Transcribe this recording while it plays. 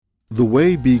The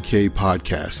Way BK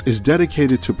podcast is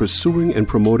dedicated to pursuing and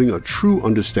promoting a true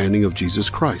understanding of Jesus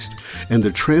Christ and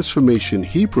the transformation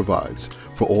he provides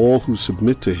for all who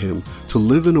submit to him to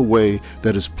live in a way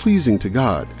that is pleasing to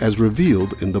God as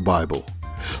revealed in the Bible.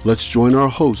 Let's join our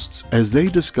hosts as they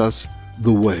discuss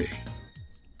The Way.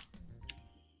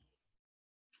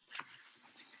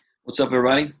 What's up,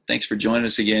 everybody? Thanks for joining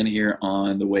us again here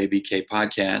on the Way BK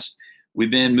podcast. We've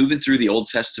been moving through the Old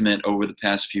Testament over the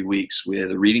past few weeks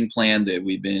with a reading plan that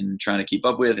we've been trying to keep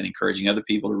up with and encouraging other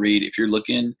people to read. If you're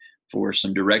looking for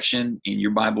some direction in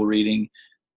your Bible reading,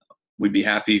 we'd be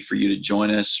happy for you to join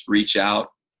us. Reach out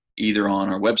either on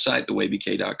our website,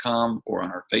 thewaybk.com, or on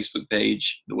our Facebook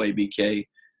page, The Way BK.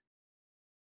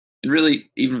 And really,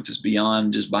 even if it's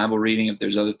beyond just Bible reading, if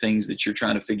there's other things that you're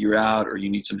trying to figure out or you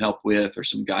need some help with or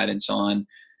some guidance on,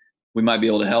 we might be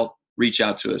able to help. Reach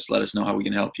out to us. Let us know how we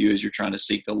can help you as you're trying to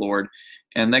seek the Lord.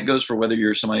 And that goes for whether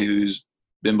you're somebody who's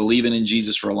been believing in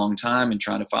Jesus for a long time and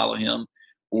trying to follow him,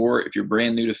 or if you're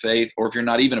brand new to faith, or if you're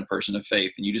not even a person of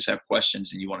faith and you just have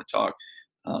questions and you want to talk.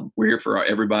 We're here for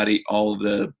everybody. All of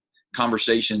the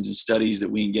conversations and studies that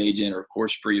we engage in are, of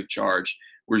course, free of charge.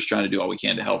 We're just trying to do all we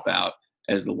can to help out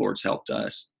as the Lord's helped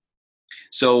us.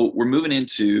 So we're moving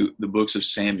into the books of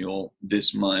Samuel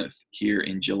this month here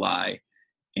in July.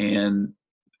 And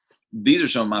these are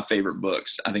some of my favorite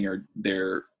books. I think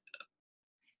they're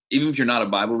even if you're not a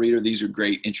Bible reader, these are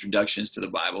great introductions to the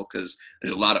Bible because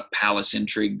there's a lot of palace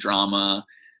intrigue drama.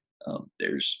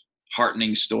 There's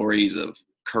heartening stories of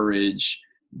courage.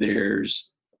 There's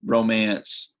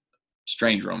romance,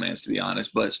 strange romance to be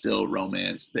honest, but still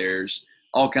romance. There's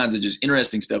all kinds of just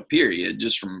interesting stuff, period,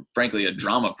 just from, frankly, a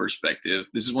drama perspective.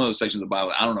 This is one of those sections of the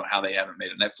Bible, I don't know how they haven't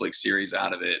made a Netflix series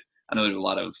out of it. I know there's a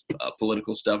lot of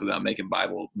political stuff about making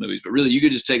Bible movies, but really you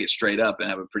could just take it straight up and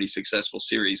have a pretty successful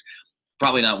series.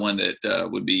 Probably not one that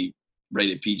would be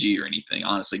rated PG or anything,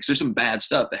 honestly, because there's some bad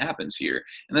stuff that happens here.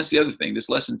 And that's the other thing. This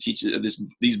lesson teaches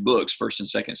these books, 1st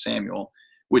and 2nd Samuel,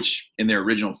 which in their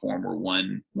original form were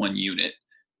one unit.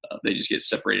 They just get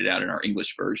separated out in our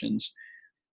English versions.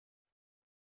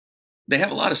 They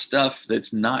have a lot of stuff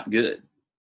that's not good.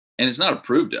 And it's not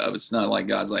approved of. It's not like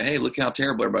God's like, hey, look how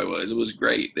terrible everybody was. It was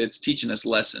great. It's teaching us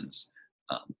lessons.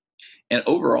 And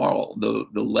overall,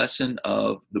 the lesson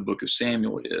of the book of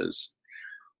Samuel is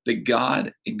that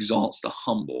God exalts the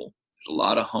humble. There's a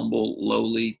lot of humble,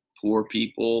 lowly, poor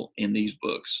people in these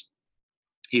books.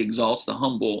 He exalts the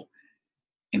humble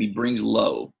and he brings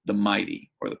low the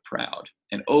mighty or the proud.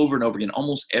 And over again,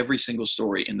 almost every single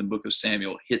story in the book of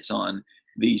Samuel hits on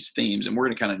these themes, and we're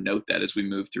going to kind of note that as we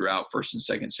move throughout 1st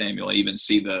and 2nd Samuel. I even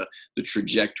see the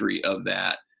trajectory of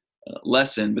that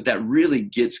lesson, but that really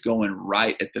gets going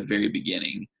right at the very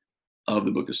beginning of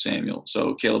the book of Samuel.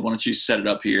 So Caleb, why don't you set it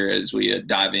up here as we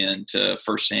dive into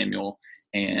 1 Samuel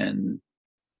and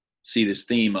see this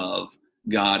theme of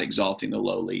God exalting the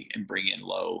lowly and bringing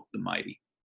low the mighty.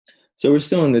 So we're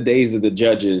still in the days of the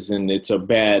judges, and it's a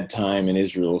bad time in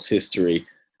Israel's history.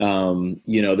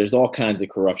 There's all kinds of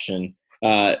corruption.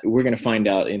 We're going to find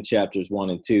out in chapters 1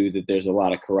 and 2 that there's a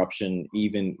lot of corruption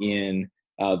even in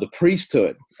the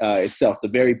priesthood itself. The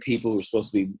very people who are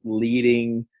supposed to be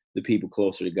leading the people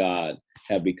closer to God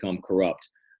have become corrupt.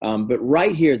 But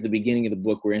right here at the beginning of the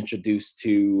book, we're introduced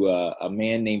to a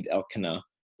man named Elkanah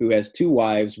who has 2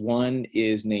 wives. One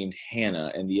is named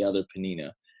Hannah and the other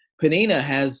Peninnah. Peninnah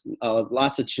has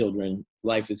lots of children.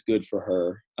 Life is good for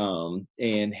her.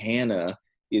 And Hannah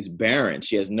is barren.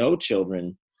 She has no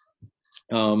children.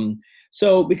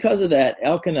 So because of that,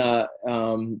 Elkanah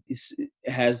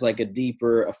has like a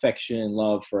deeper affection and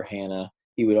love for Hannah.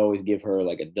 He would always give her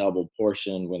like a double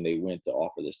portion when they went to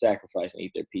offer their sacrifice and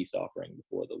eat their peace offering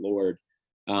before the Lord.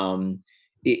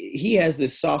 He has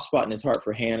this soft spot in his heart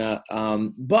for Hannah,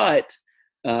 but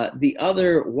the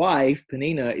other wife,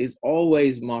 Peninnah, is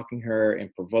always mocking her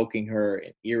and provoking her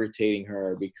and irritating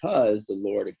her because the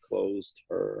Lord had closed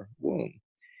her womb.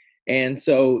 And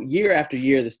so year after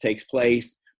year, this takes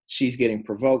place. She's getting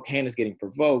provoked. Hannah's getting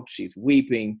provoked. She's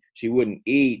weeping. She wouldn't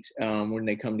eat when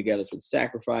they come together for the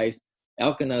sacrifice.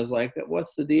 Elkanah's like,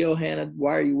 what's the deal, Hannah?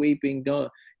 Why are you weeping? Why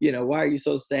are you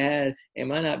so sad?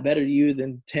 Am I not better to you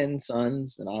than 10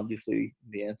 sons? And obviously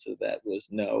the answer to that was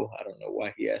no. I don't know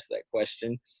why he asked that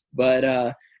question.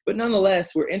 But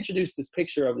nonetheless, we're introduced to this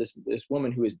picture of this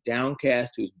woman who is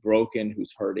downcast, who's broken,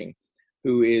 who's hurting,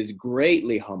 who is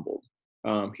greatly humbled.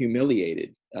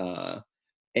 Humiliated.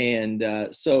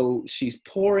 So she's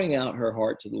pouring out her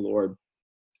heart to the Lord.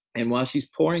 And while she's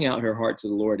pouring out her heart to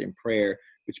the Lord in prayer,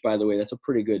 which, by the way, that's a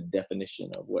pretty good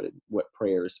definition of what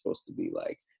prayer is supposed to be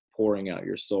like, pouring out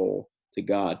your soul to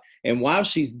God. And while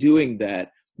she's doing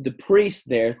that, the priest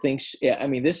there thinks, I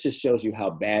mean, this just shows you how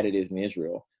bad it is in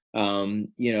Israel.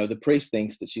 The priest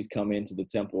thinks that she's come into the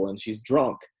temple and she's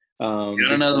drunk.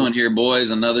 Got another one here,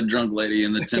 boys. Another drunk lady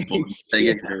in the temple. Take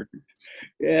yeah, it here.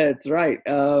 yeah, that's right.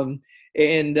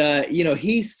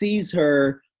 He sees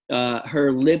her,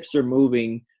 her lips are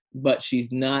moving, but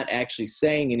she's not actually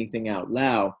saying anything out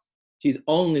loud. She's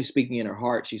only speaking in her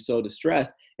heart. She's so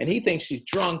distressed. And he thinks she's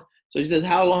drunk. So she says,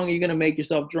 how long are you going to make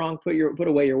yourself drunk? Put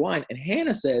away your wine. And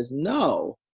Hannah says,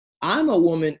 no, I'm a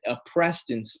woman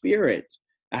oppressed in spirit.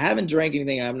 I haven't drank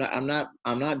anything. I'm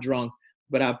not drunk,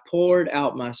 but I poured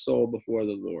out my soul before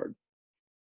the Lord.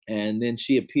 And then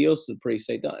she appeals to the priest,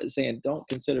 saying, don't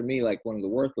consider me like one of the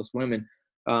worthless women.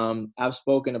 I've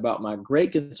spoken about my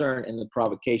great concern and the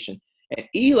provocation. And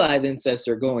Eli then says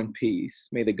to her, go in peace.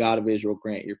 May the God of Israel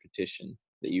grant your petition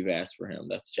that you've asked for him.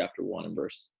 That's chapter 1 and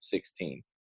verse 16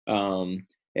 and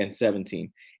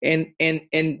 17. And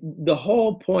the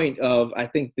whole point of, I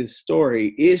think, this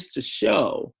story is to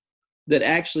show that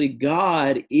actually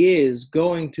God is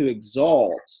going to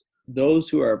exalt those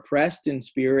who are oppressed in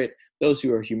spirit, those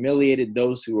who are humiliated,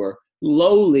 those who are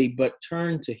lowly, but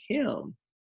turn to him.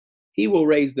 He will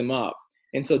raise them up.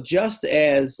 And so just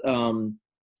as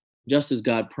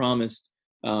God promised,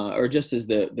 or just as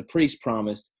the priest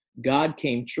promised, God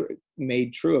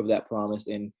made true of that promise.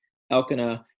 And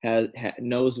Elkanah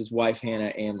knows his wife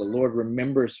Hannah, and the Lord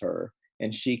remembers her,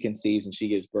 and she conceives and she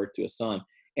gives birth to a son.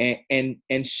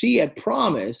 And she had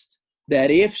promised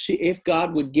that if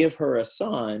God would give her a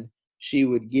son, she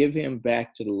would give him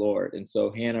back to the Lord. And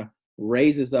so Hannah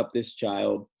raises up this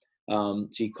child.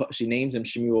 She names him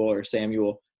Shemuel or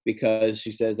Samuel, because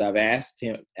she says, I've asked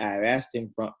him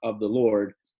of the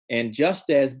Lord. And just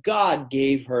as God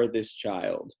gave her this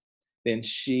child, then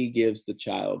she gives the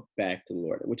child back to the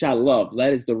Lord, which I love.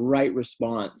 That is the right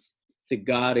response to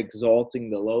God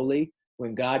exalting the lowly.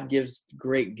 When God gives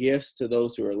great gifts to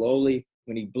those who are lowly,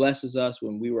 when he blesses us,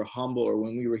 when we were humble or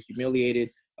when we were humiliated,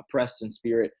 oppressed in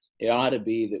spirit, it ought to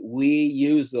be that we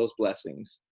use those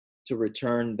blessings to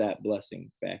return that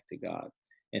blessing back to God.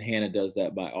 And Hannah does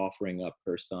that by offering up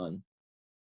her son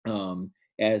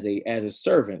as a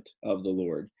servant of the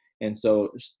Lord. And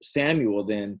so Samuel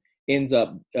then ends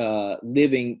up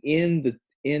living in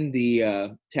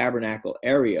the tabernacle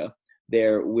area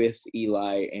there with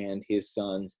Eli and his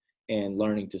sons, and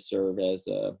learning to serve as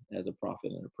a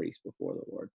prophet and a priest before the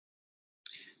Lord.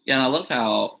 Yeah, and I love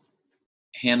how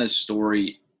Hannah's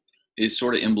story is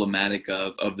sort of emblematic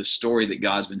of the story that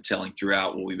God's been telling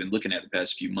throughout what we've been looking at the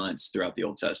past few months throughout the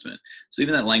Old Testament. So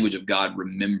even that language of God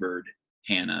remembered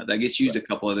Hannah, that gets used a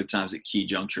couple other times at key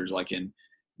junctures, like in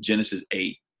Genesis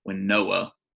 8, when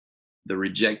Noah, the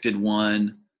rejected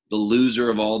one, the loser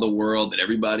of all the world that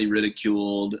everybody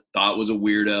ridiculed, thought was a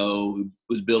weirdo, who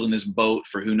was building this boat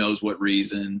for who knows what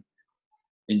reason.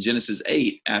 In Genesis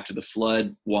 8, after the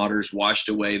flood waters washed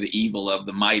away the evil of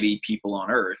the mighty people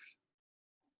on earth,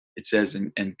 it says,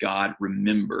 and God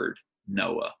remembered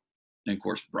Noah. And of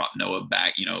course, brought Noah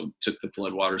back, took the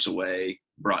flood waters away,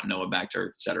 brought Noah back to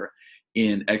earth, etc.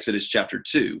 In Exodus chapter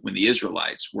 2, when the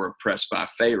Israelites were oppressed by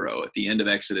Pharaoh, at the end of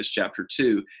Exodus chapter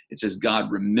 2, it says God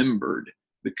remembered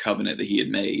the covenant that he had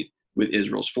made with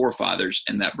Israel's forefathers,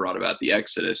 and that brought about the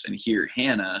Exodus. And here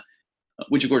Hannah,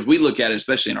 which of course we look at it,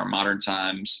 especially in our modern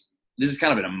times, this is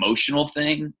kind of an emotional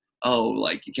thing. Oh,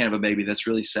 like, you can't have a baby, that's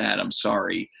really sad, I'm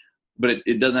sorry. But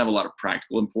it doesn't have a lot of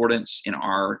practical importance in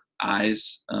our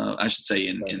eyes, I should say,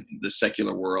 in the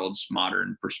secular world's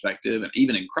modern perspective. And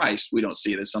even in Christ, we don't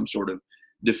see it as some sort of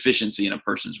deficiency in a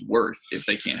person's worth if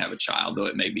they can't have a child, though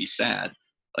it may be sad.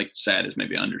 Like, sad is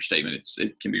maybe an understatement.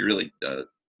 It can be really,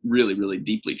 really, really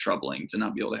deeply troubling to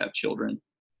not be able to have children.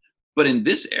 But in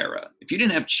this era, if you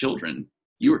didn't have children,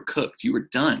 you were cooked. You were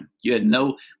done. You had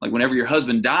no, like, whenever your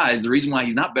husband dies, the reason why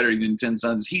he's not better than 10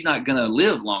 sons is he's not going to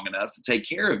live long enough to take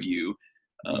care of you.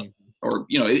 Or,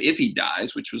 if he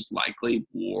dies, which was likely,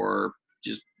 war,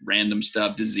 just random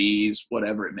stuff, disease,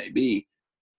 whatever it may be.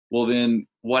 Well, then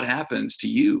what happens to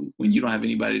you when you don't have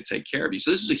anybody to take care of you?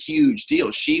 So this is a huge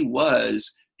deal. She was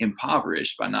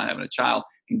impoverished by not having a child,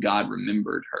 and God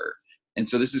remembered her. And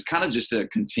so this is kind of just a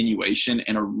continuation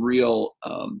and a real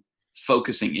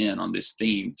focusing in on this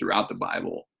theme throughout the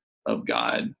Bible of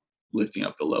God lifting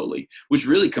up the lowly, which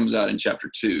really comes out in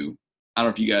chapter 2. I don't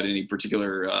know if you got any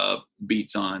particular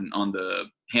beats on the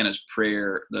Hannah's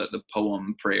prayer, the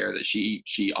poem prayer that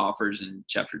she offers in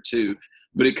chapter 2,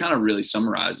 but it kind of really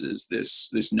summarizes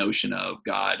this notion of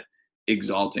God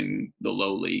exalting the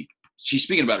lowly. She's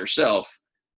speaking about herself,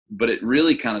 but it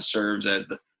really kind of serves as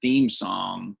the theme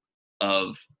song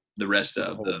of the rest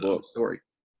of the story.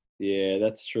 Yeah,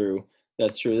 that's true.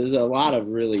 That's true. There's a lot of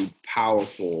really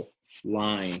powerful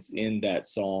lines in that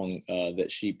song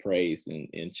that she praised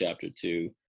in chapter 2.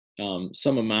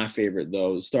 Some of my favorite,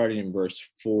 though, starting in verse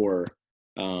 4.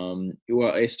 Well,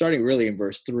 it's starting really in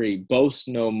verse 3. Boast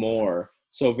no more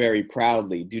so very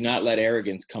proudly. Do not let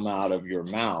arrogance come out of your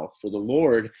mouth. For the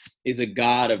Lord is a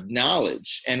God of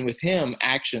knowledge, and with him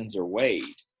actions are weighed.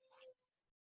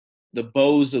 The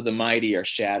bows of the mighty are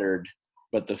shattered,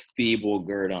 but the feeble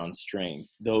gird on strength.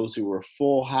 Those who were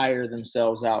full hire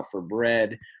themselves out for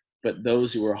bread, but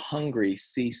those who are hungry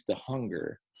cease to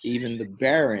hunger. Even the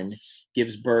barren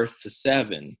gives birth to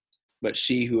 7, but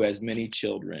she who has many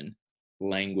children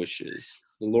languishes.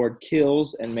 The Lord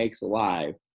kills and makes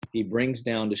alive. He brings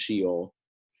down to Sheol,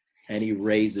 and he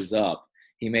raises up.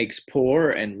 He makes poor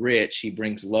and rich. He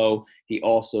brings low. He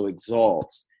also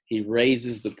exalts. He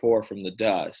raises the poor from the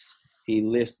dust. He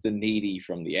lifts the needy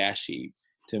from the ash heap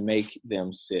to make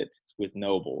them sit with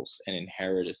nobles and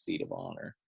inherit a seat of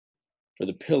honor. For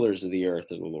the pillars of the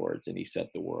earth are the Lord's, and he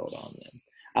set the world on them.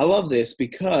 I love this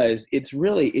because it's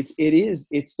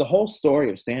the whole story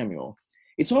of Samuel.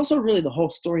 It's also really the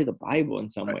whole story of the Bible in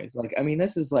some ways. Like, I mean,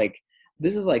 this is like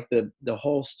the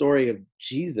whole story of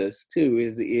Jesus too,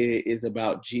 is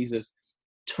about Jesus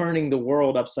turning the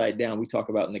world upside down. We talk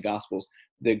about in the Gospels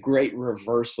the great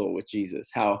reversal with Jesus,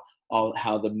 how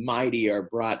the mighty are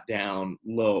brought down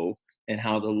low and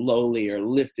how the lowly are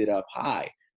lifted up high.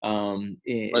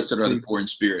 Blessed are the poor in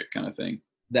spirit, kind of thing.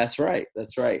 That's right.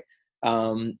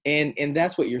 And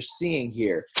that's what you're seeing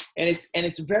here. And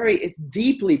it's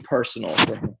deeply personal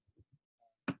for him.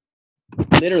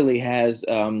 Literally has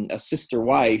a sister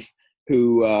wife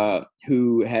who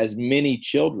has many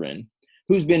children,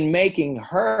 who's been making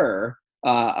her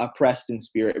oppressed in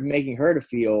spirit, making her to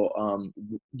feel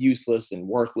useless and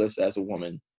worthless as a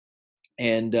woman.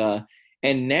 And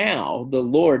now the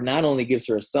Lord not only gives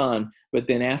her a son, but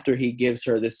then after he gives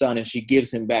her the son and she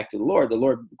gives him back to the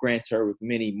Lord grants her with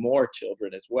many more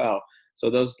children as well. So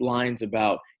those lines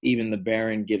about even the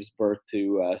barren gives birth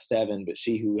to 7, but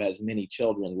she who has many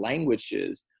children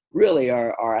languishes really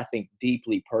are I think,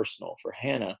 deeply personal for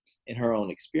Hannah in her own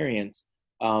experience.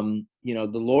 The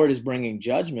Lord is bringing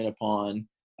judgment upon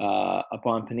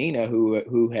Peninnah,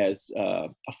 who has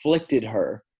afflicted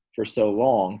her for so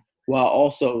long, while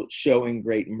also showing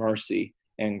great mercy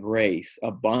and grace,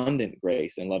 abundant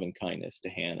grace and loving kindness to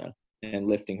Hannah, and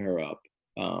lifting her up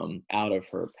out of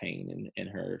her pain and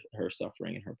her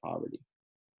suffering and her poverty.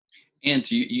 And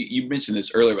you mentioned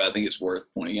this earlier, but I think it's worth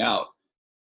pointing out.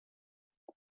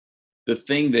 The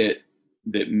thing that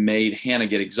made Hannah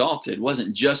get exalted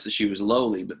wasn't just that she was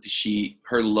lowly, but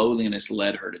her lowliness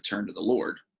led her to turn to the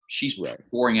Lord. She's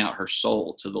pouring out her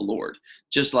soul to the Lord,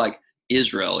 just like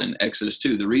Israel in Exodus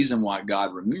 2. The reason why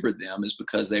God remembered them is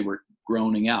because they were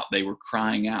groaning out. They were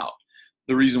crying out.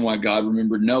 The reason why God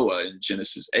remembered Noah in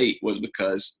Genesis 8 was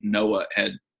because Noah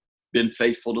had been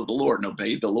faithful to the Lord and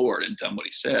obeyed the Lord and done what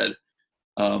he said.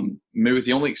 Maybe with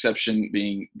the only exception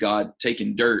being God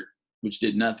taking dirt, which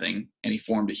did nothing, and he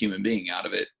formed a human being out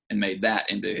of it and made that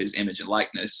into his image and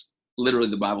likeness. Literally,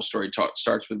 the Bible story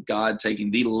starts with God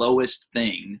taking the lowest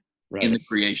thing in the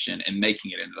creation and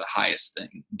making it into the highest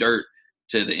thing, dirt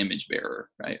to the image bearer,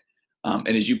 right? And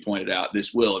as you pointed out,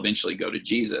 this will eventually go to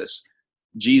Jesus.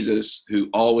 Jesus, who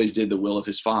always did the will of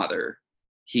his Father,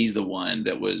 he's the one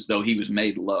that was, though he was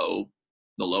made low,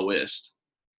 the lowest,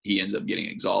 he ends up getting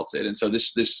exalted. And so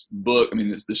this book, I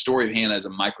mean, the story of Hannah is a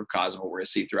microcosm of what we're going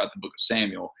to see throughout the book of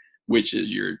Samuel, which is,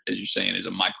 as you're saying, is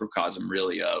a microcosm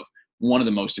really of one of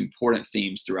the most important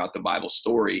themes throughout the Bible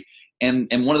story, and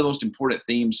one of the most important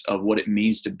themes of what it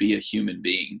means to be a human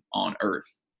being on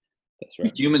earth. That's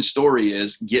right. The human story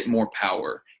is get more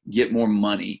power, get more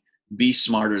money, be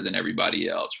smarter than everybody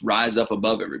else, rise up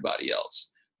above everybody else.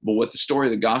 But what the story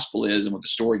of the gospel is, and what the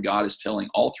story God is telling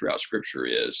all throughout Scripture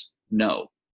is,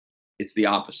 no, it's the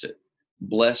opposite.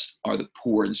 Blessed are the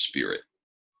poor in spirit,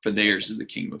 for theirs is the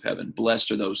kingdom of heaven.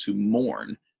 Blessed are those who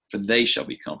mourn, for they shall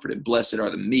be comforted. Blessed are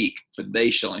the meek, for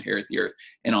they shall inherit the earth,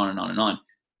 and on and on and on.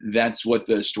 That's what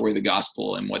the story of the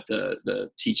gospel and what the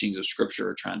teachings of Scripture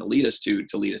are trying to lead us to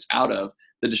lead us out of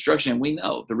the destruction. And we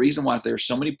know the reason why there are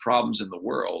so many problems in the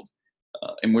world,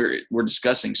 and we're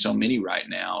discussing so many right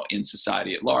now in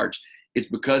society at large, it's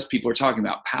because people are talking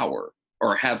about power,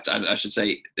 or have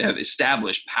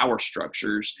established power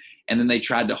structures, and then they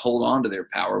tried to hold on to their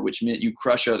power, which meant you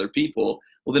crush other people.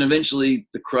 Well, then eventually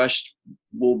the crushed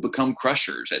will become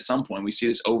crushers at some point. We see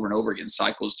this over and over again,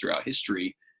 cycles throughout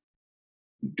history.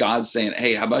 God's saying,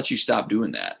 hey, how about you stop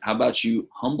doing that? How about you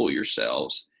humble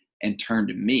yourselves and turn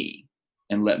to me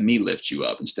and let me lift you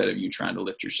up instead of you trying to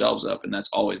lift yourselves up? And that's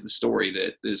always the story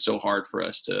that is so hard for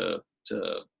us to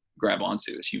to grab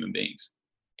onto as human beings.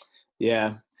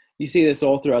 Yeah. You see this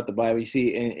all throughout the Bible. You see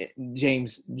in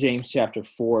James chapter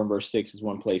 4 and verse 6 is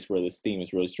one place where this theme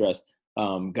is really stressed.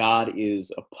 God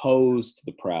is opposed to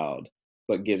the proud,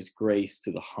 but gives grace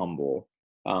to the humble.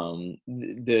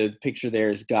 The picture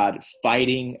there is God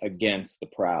fighting against the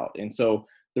proud. And so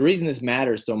the reason this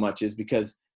matters so much is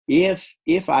because if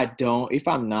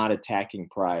I'm not attacking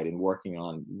pride and working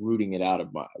on rooting out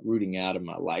of my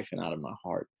life and out of my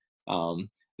heart,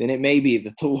 then it may be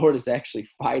that the Lord is actually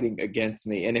fighting against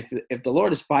me. And if the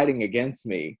Lord is fighting against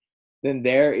me, then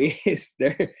there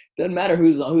doesn't matter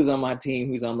who's on my team,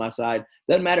 who's on my side,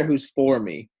 doesn't matter who's for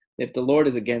me. If the Lord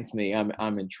is against me,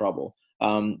 I'm in trouble.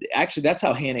 Actually, that's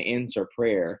how Hannah ends her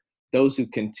prayer. Those who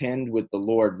contend with the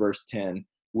Lord, verse 10,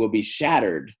 will be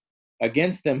shattered.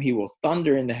 Against them he will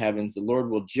thunder in the heavens. The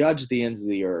Lord will judge the ends of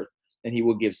the earth, and he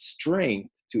will give strength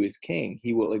to his king.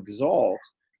 He will exalt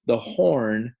the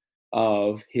horn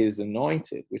of his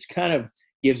anointed, which kind of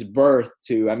gives birth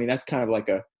to, that's kind of like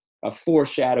a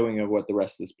foreshadowing of what the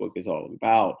rest of this book is all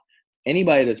about.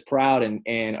 Anybody that's proud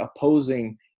and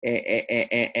opposing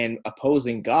and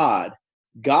opposing God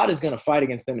is going to fight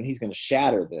against them, and he's going to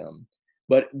shatter them.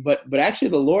 But actually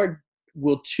the Lord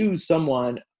will choose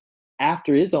someone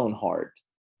after his own heart,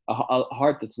 a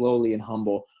heart that's lowly and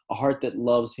humble, a heart that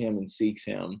loves him and seeks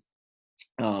him.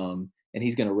 And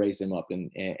he's going to raise him up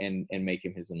and make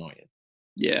him his anointed.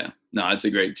 Yeah, no, it's a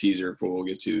great teaser for what we'll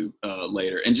get to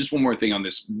later. And just one more thing on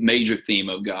this major theme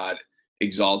of God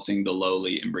exalting the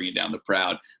lowly and bringing down the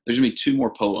proud. There's going to be two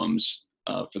more poems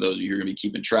for those of you who are going to be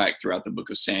keeping track throughout the book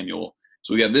of Samuel.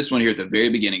 So we got this one here at the very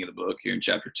beginning of the book, here in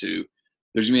chapter 2.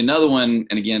 There's going to be another one,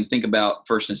 and again, think about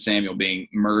 1 Samuel being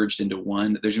merged into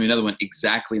one. There's going to be another one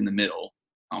exactly in the middle,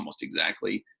 almost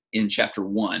exactly, in chapter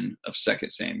 1 of 2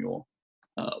 Samuel.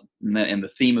 And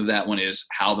the theme of that one is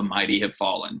how the mighty have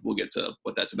fallen. We'll get to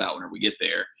what that's about whenever we get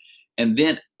there. And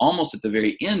then almost at the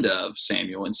very end of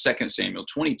Samuel, in 2 Samuel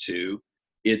 22,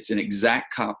 it's an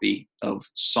exact copy of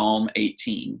Psalm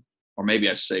 18, or maybe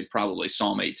I should say probably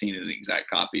Psalm 18 is an exact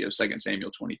copy of 2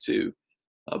 Samuel 22.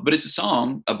 But it's a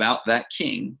song about that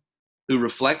king who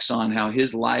reflects on how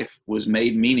his life was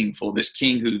made meaningful. This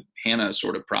king who Hannah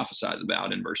sort of prophesies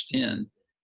about in verse 10.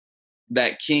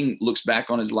 That king looks back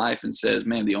on his life and says,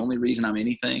 man, the only reason I'm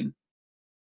anything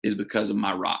is because of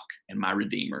my rock and my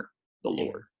redeemer, the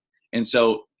Lord. And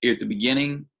so at the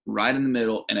beginning, right in the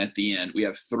middle, and at the end, we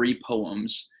have 3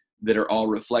 poems that are all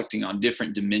reflecting on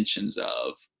different dimensions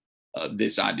of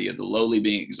this idea, the lowly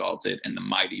being exalted and the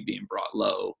mighty being brought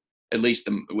low. At least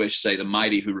we should say the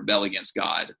mighty who rebel against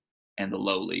God and the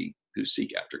lowly who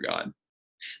seek after God.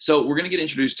 So we're going to get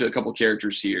introduced to a couple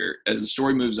characters here. As the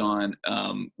story moves on,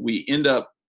 we end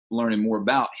up learning more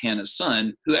about Hannah's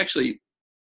son, who actually,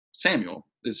 Samuel,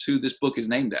 is who this book is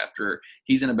named after.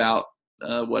 He's in about,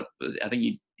 I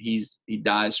think he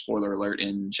dies, spoiler alert,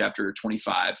 in chapter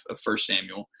 25 of 1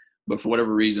 Samuel. But for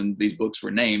whatever reason, these books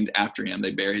were named after him.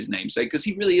 They bear his namesake because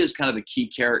he really is kind of the key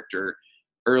character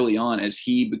early on as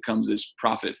he becomes this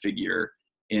prophet figure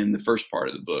in the first part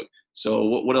of the book. So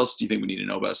what else do you think we need to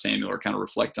know about Samuel or kind of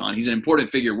reflect on? He's an important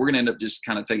figure. We're going to end up just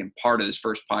kind of taking part of this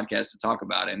first podcast to talk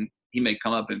about it, and he may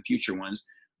come up in future ones.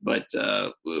 But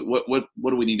what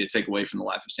do we need to take away from the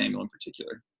life of Samuel in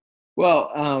particular?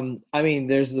 Well,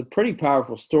 there's a pretty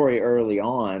powerful story early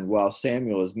on while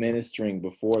Samuel is ministering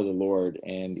before the Lord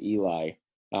and Eli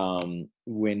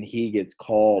when he gets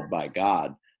called by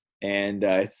God. And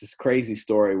it's this crazy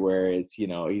story where it's,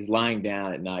 he's lying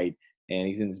down at night and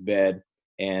he's in his bed,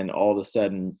 and all of a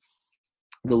sudden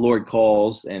the Lord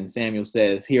calls and Samuel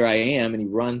says, "Here I am." And he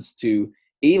runs to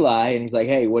Eli and he's like,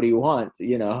 "Hey, what do you want?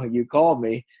 You called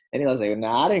me." And Eli's like,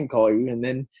 "No, I didn't call you." And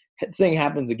then the thing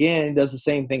happens again, does the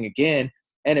same thing again.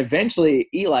 And eventually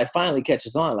Eli finally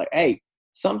catches on, like, hey,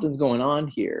 something's going on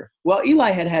here. Well,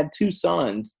 Eli had 2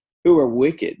 sons who were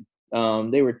wicked.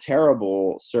 They were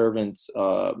terrible servants.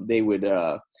 They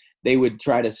would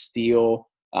try to steal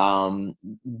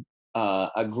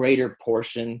a greater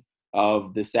portion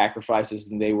of the sacrifices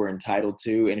than they were entitled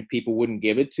to, and if people wouldn't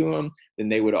give it to them, then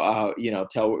they would, tell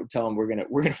them we're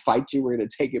gonna fight you. We're gonna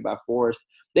take it by force.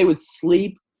 They would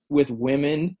sleep with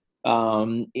women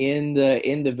in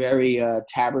the very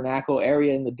tabernacle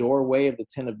area, in the doorway of the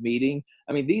tent of meeting.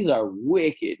 These are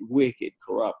wicked,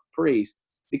 corrupt priests.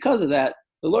 Because of that,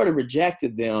 the Lord had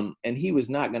rejected them, and he was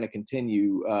not going to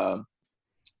continue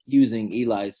using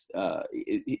Eli's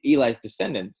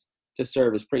descendants to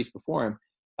serve as priests before him.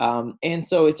 And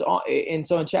so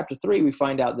in chapter 3, we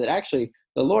find out that actually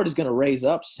the Lord is going to raise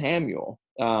up Samuel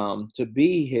to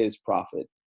be his prophet,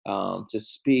 to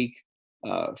speak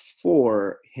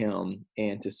for him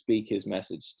and to speak his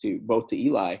message to both to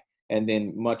Eli and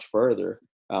then much further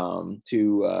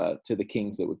to the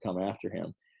kings that would come after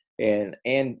him. And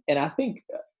I think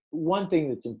one thing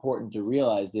that's important to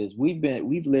realize is we've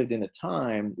lived in a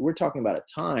time, we're talking about a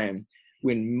time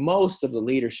when most of the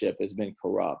leadership has been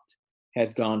corrupt,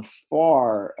 has gone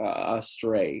far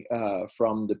astray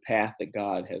from the path that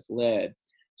God has led.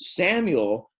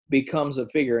 Samuel becomes a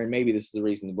figure, and maybe this is the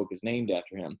reason the book is named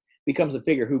after him, becomes a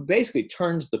figure who basically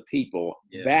turns the people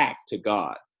back to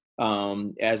God.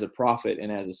 As a prophet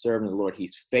and as a servant of the Lord,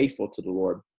 he's faithful to the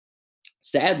Lord.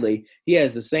 Sadly, he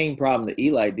has the same problem that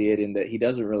Eli did in that he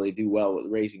doesn't really do well with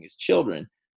raising his children,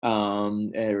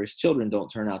 or his children don't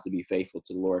turn out to be faithful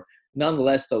to the Lord.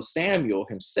 Nonetheless, though, Samuel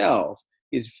himself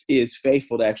is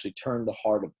faithful to actually turn the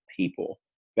heart of people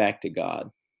back to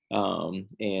God,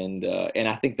 and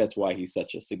I think that's why he's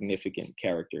such a significant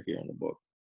character here in the book.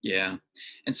 Yeah,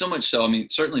 and so much so. I mean,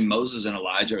 certainly Moses and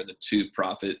Elijah are the two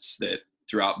prophets that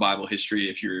throughout Bible history,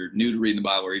 if you're new to reading the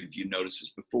Bible or if you noticed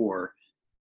this before,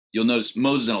 you'll notice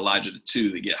Moses and Elijah are the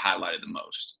two that get highlighted the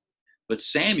most. But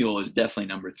Samuel is definitely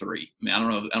number 3. I mean, I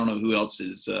don't know who else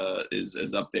is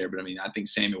up there, but I mean, I think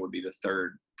Samuel would be the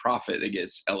third prophet that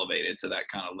gets elevated to that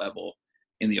kind of level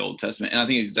in the Old Testament. And I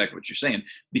think it's exactly what you're saying,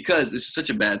 because this is such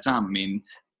a bad time. I mean,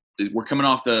 we're coming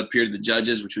off the period of the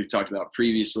Judges, which we've talked about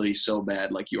previously, so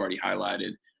bad, like you already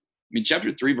highlighted. I mean,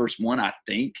 chapter 3, verse 1, I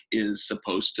think, is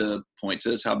supposed to point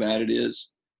to us how bad it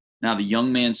is. Now, the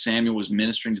young man Samuel was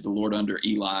ministering to the Lord under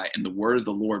Eli, and the word of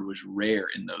the Lord was rare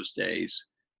in those days.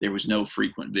 There was no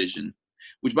frequent vision,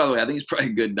 which, by the way, I think is probably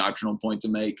a good doctrinal point to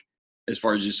make as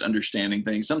far as just understanding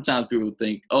things. Sometimes people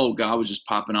think, oh, God was just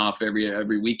popping off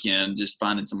every weekend, just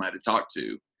finding somebody to talk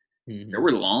to. Mm-hmm. There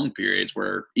were long periods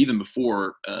where, even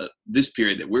before this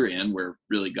period that we're in, where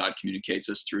really God communicates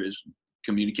to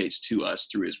us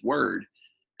through his word,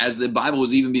 as the Bible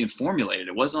was even being formulated.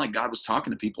 It wasn't like God was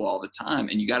talking to people all the time.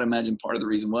 And you got to imagine part of the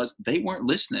reason was they weren't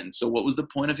listening. So what was the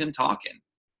point of him talking?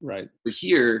 Right. But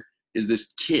here is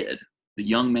this kid, the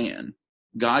young man.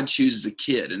 God chooses a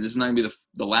kid. And this is not going to be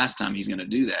the last time he's going to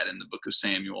do that in the book of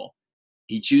Samuel.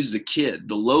 He chooses a kid,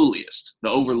 the lowliest,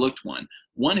 the overlooked one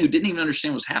who didn't even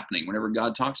understand what's happening whenever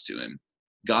God talks to him.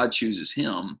 God chooses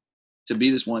him to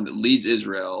be this one that leads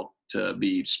Israel to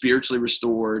be spiritually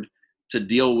restored, to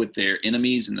deal with their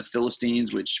enemies and the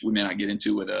Philistines, which we may not get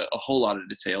into with a whole lot of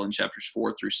detail in chapters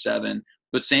 4 through 7.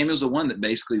 But Samuel's the one that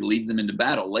basically leads them into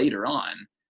battle later on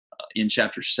in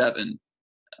chapter 7.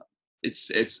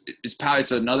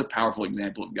 It's another powerful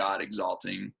example of God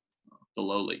exalting the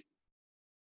lowly.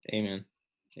 Amen.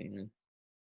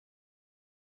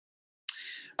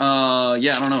 I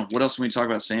don't know. What else can we talk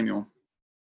about Samuel?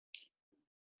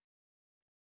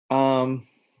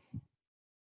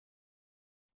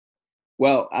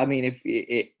 Well, I mean, if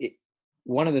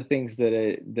one of the things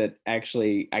that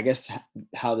actually, I guess,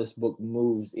 how this book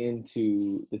moves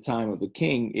into the time of the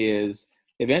king is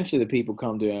eventually the people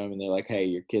come to him and they're like, hey,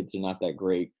 your kids are not that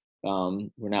great.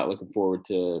 We're not looking forward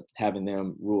to having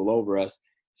them rule over us.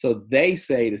 So they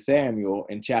say to Samuel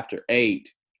in chapter 8,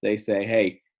 they say,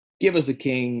 hey, give us a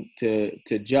king to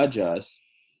judge us.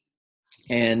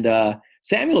 And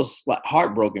Samuel's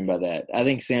heartbroken by that. I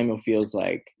think Samuel feels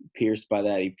like pierced by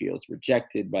that. He feels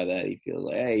rejected by that. He feels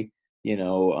like, hey,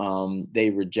 they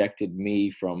rejected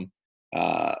me from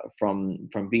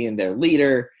being their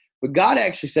leader. But God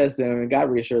actually says to him, and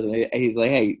God reassures him, he's like,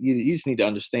 hey, you just need to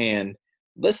understand,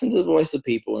 listen to the voice of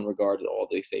people in regard to all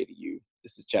they say to you.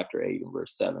 This is chapter 8 and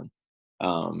verse 7.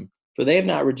 For they have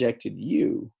not rejected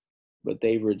you, but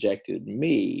they've rejected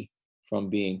me from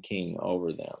being king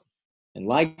over them. And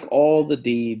like all the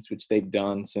deeds which they've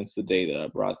done since the day that I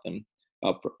brought them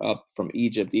up from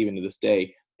Egypt, even to this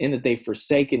day, in that they've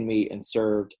forsaken me and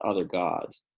served other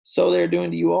gods, so they're doing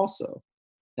to you also.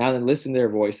 Now then, listen to their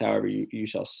voice. However, you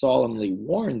shall solemnly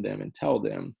warn them and tell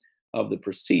them of the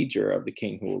procedure of the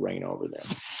king who will reign over them.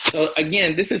 So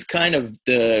again, this is kind of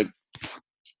a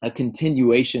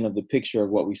continuation of the picture of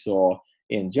what we saw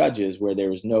in Judges, where there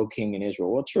was no king in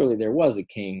Israel. Well, truly there was a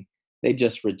king. They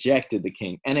just rejected the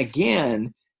king. And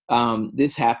again,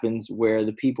 this happens where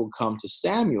the people come to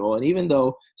Samuel. And even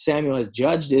though Samuel has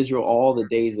judged Israel all the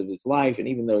days of his life, and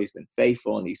even though he's been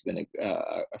faithful and he's been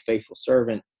a faithful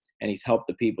servant, and he's helped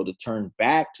the people to turn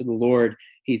back to the Lord,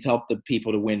 he's helped the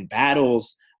people to win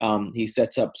battles. He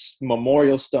sets up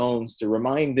memorial stones to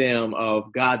remind them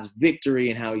of God's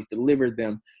victory and how he's delivered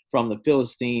them from the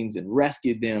Philistines and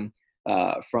rescued them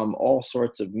from all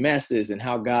sorts of messes, and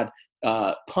how God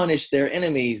punished their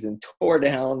enemies and tore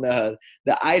down the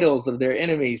idols of their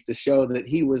enemies to show that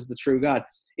he was the true God.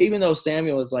 Even though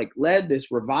Samuel has led this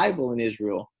revival in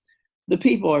Israel, the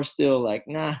people are still like,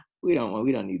 nah, we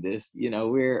don't need this. We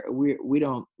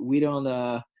don't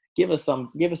give us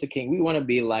a king. We want to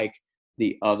be like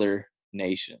the other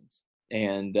nations.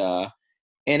 And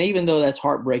even though that's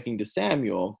heartbreaking to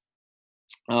Samuel,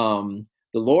 the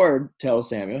Lord tells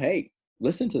Samuel, hey,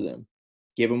 listen to them.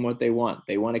 Give them what they want.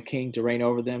 They want a king to reign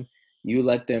over them. You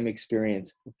let them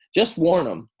experience. Just warn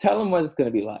them. Tell them what it's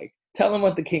going to be like. Tell them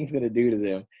what the king's going to do to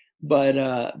them. But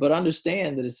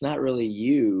understand that it's not really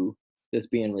you that's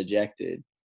being rejected.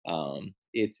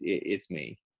 It's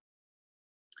me.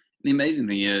 The amazing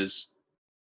thing is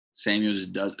Samuel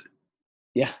just does it.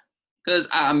 Yeah. Because,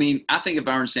 I mean, I think if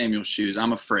I were in Samuel's shoes,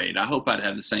 I'm afraid. I hope I'd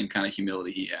have the same kind of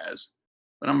humility he has.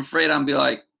 But I'm afraid I'd be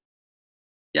like,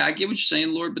 yeah, I get what you're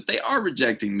saying, Lord, but they are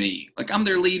rejecting me. Like, I'm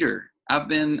their leader. I've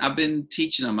been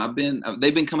teaching them.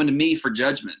 They've been coming to me for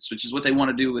judgments, which is what they want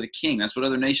to do with a king. That's what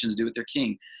other nations do with their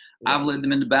king. Right. I've led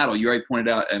them into battle. You already pointed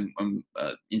out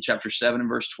in chapter 7 and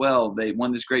verse 12, they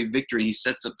won this great victory. He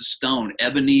sets up the stone,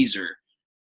 Ebenezer.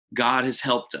 God has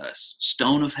helped us.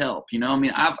 Stone of help. I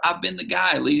mean, I've been the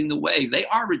guy leading the way. They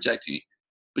are rejecting me,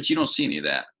 but you don't see any of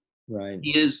that. Right.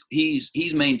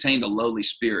 He's maintained a lowly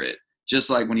spirit, just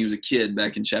like when he was a kid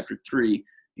back in chapter 3.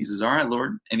 He says, all right,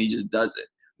 Lord, and he just does it.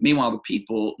 Meanwhile, the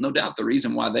people, no doubt the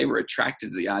reason why they were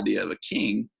attracted to the idea of a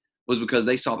king was because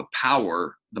they saw the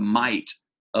power, the might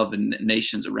of the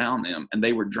nations around them, and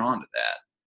they were drawn to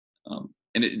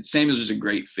that. Samuel's just a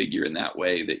great figure in that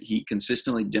way, that he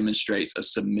consistently demonstrates a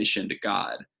submission to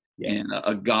God. Yeah. And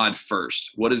a God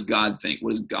first. What does God think?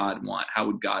 What does God want? How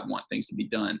would God want things to be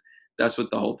done? That's what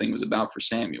the whole thing was about for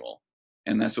Samuel.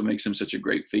 And that's what makes him such a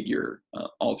great figure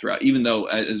all throughout, even though,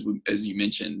 as you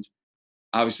mentioned,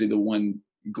 obviously the one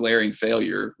glaring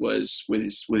failure was with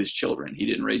his children. He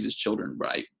didn't raise his children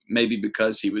right, maybe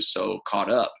because he was so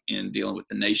caught up in dealing with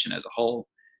the nation as a whole.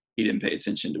 He didn't pay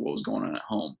attention to what was going on at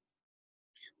home.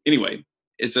 Anyway,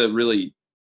 it's a really,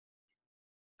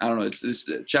 I don't know,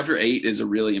 chapter 8 is a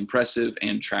really impressive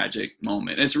and tragic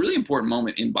moment. And it's a really important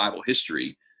moment in Bible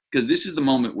history, because this is the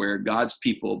moment where God's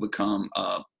people become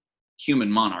a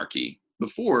human monarchy.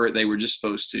 Before, they were just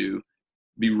supposed to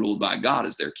be ruled by God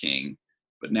as their king,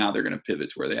 but now they're going to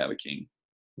pivot to where they have a king.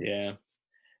 Yeah.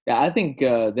 I think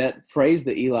that phrase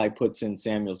that Eli puts in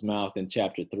Samuel's mouth in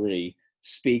chapter 3,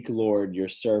 "Speak, Lord, your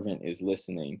servant is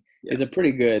listening," is a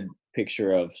pretty good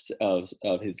picture of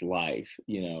his life.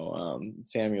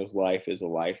 Samuel's life is a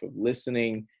life of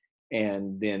listening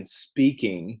and then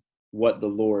speaking what the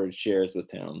Lord shares with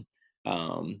him,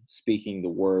 speaking the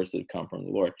words that come from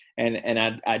the Lord. And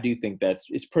I do think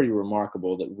it's pretty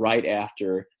remarkable that right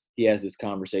after he has this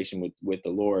conversation with the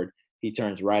Lord, he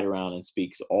turns right around and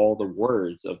speaks all the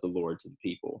words of the Lord to the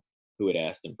people who had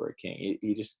asked him for a king.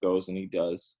 He just goes and he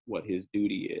does what his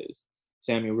duty is.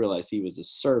 Samuel realized he was a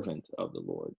servant of the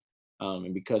Lord.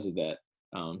 And because of that,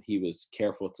 he was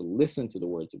careful to listen to the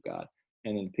words of God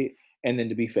and then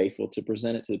to be faithful to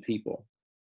present it to the people.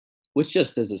 Which,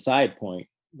 just as a side point,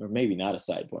 or maybe not a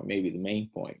side point, maybe the main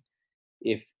point,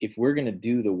 if we're going to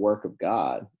do the work of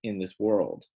God in this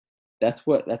world, that's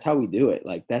how we do it.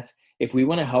 Like, if we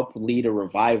want to help lead a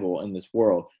revival in this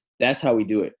world, that's how we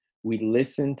do it. We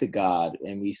listen to God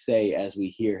and we say, as we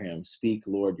hear him, "Speak,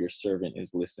 Lord, your servant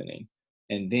is listening."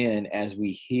 And then as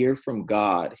we hear from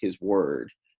God, his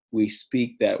word, we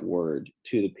speak that word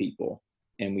to the people,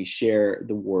 and we share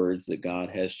the words that God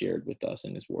has shared with us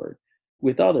in his word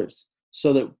with others,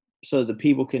 so that the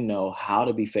people can know how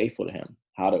to be faithful to him,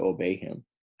 how to obey him,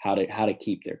 how to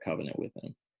keep their covenant with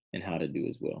him, and how to do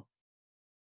his will.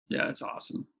 Yeah, that's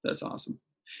awesome. That's awesome.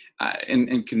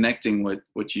 And connecting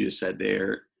what you just said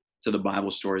there to the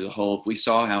Bible story as a whole, if we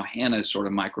saw how Hannah is sort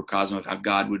of microcosm of how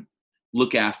God would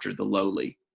look after the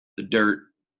lowly, the dirt,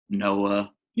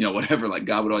 Noah, whatever, like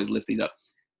God would always lift these up.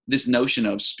 This notion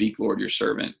of "Speak, Lord, your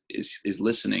servant is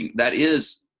listening." That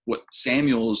is what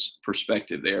Samuel's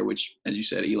perspective there, which, as you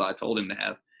said, Eli told him to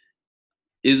have,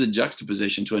 is a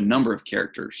juxtaposition to a number of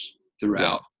characters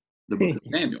throughout the book of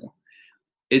Samuel.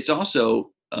 It's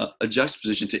also a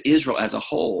juxtaposition to Israel as a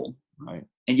whole. Right.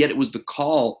 And yet it was the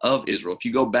call of Israel. If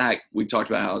you go back, we talked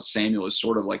about how Samuel is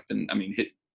sort of like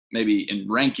maybe in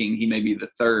ranking, he may be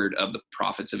the third of the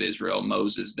prophets of Israel,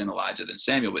 Moses, then Elijah, then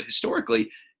Samuel. But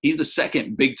historically, he's the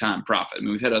second big-time prophet. I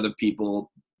mean, we've had other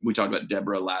people. We talked about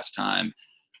Deborah last time.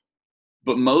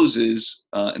 But Moses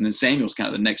and then Samuel's kind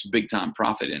of the next big-time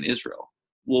prophet in Israel.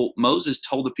 Well, Moses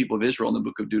told the people of Israel in the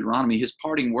book of Deuteronomy, his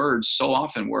parting words so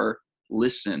often were,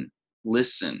 "Listen,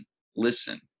 listen,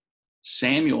 listen."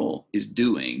 Samuel is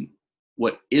doing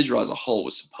what Israel as a whole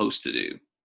was supposed to do.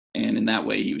 And in that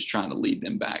way, he was trying to lead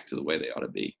them back to the way they ought to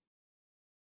be.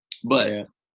 But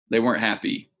they weren't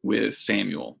happy with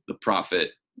Samuel, the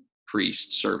prophet,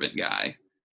 priest, servant guy.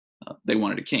 They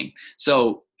wanted a king.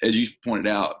 So as you pointed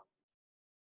out,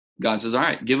 God says, all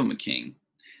right, give him a king.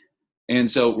 And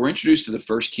so we're introduced to the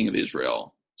first king of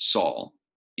Israel, Saul,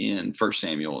 in 1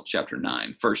 Samuel chapter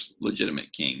 9, first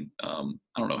legitimate king. I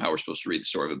don't know how we're supposed to read the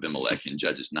story of Abimelech in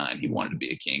Judges 9. He wanted to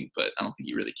be a king, but I don't think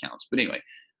he really counts. But anyway,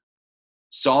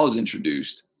 Saul is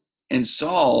introduced, and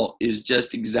Saul is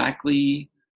just exactly,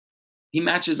 he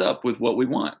matches up with what we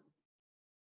want.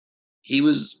 He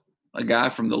was a guy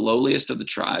from the lowliest of the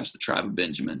tribes, the tribe of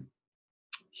Benjamin.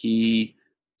 He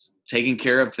taking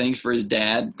care of things for his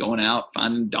dad, going out,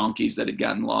 finding donkeys that had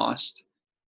gotten lost.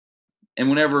 And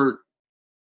whenever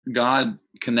God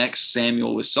connects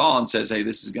Samuel with Saul and says, hey,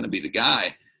 this is going to be the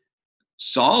guy,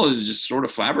 Saul is just sort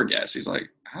of flabbergasted. He's like,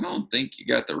 I don't think you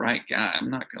got the right guy. I'm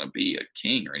not going to be a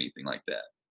king or anything like that.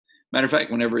 Matter of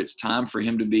fact, whenever it's time for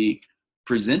him to be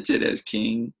presented as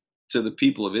king to the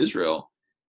people of Israel,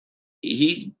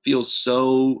 he feels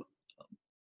so,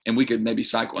 and we could maybe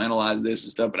psychoanalyze this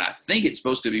and stuff, but I think it's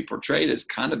supposed to be portrayed as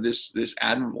kind of this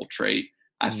admirable trait,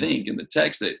 I think, in the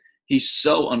text, that he's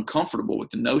so uncomfortable with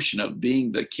the notion of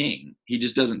being the king. He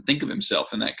just doesn't think of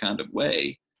himself in that kind of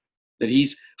way, that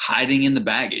he's hiding in the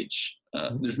baggage.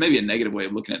 There's maybe a negative way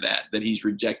of looking at that he's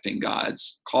rejecting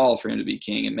God's call for him to be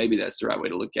king, and maybe that's the right way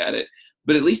to look at it.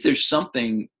 But at least there's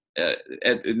something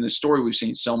in the story we've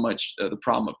seen so much, the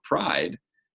problem of pride.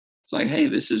 It's like, hey,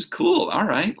 this is cool. All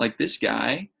right, like this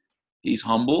guy, he's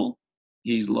humble,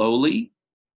 he's lowly.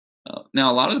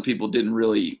 Now, a lot of the people didn't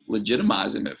really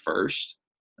legitimize him at first.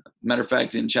 Matter of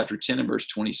fact, in chapter 10 and verse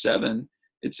 27,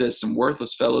 it says, some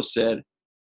worthless fellows said,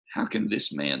 how can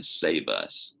this man save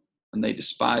us? And they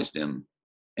despised him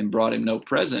and brought him no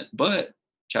present. But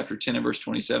chapter 10 and verse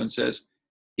 27 says,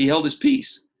 he held his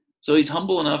peace. So he's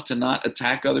humble enough to not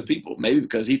attack other people, maybe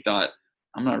because he thought,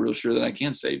 I'm not real sure that I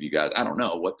can save you guys. I don't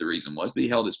know what the reason was, but he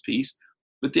held his peace.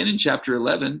 But then in chapter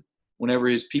 11, whenever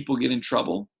his people get in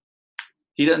trouble,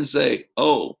 he doesn't say,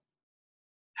 oh,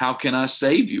 how can I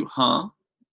save you, huh?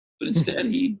 But instead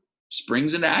he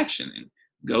springs into action and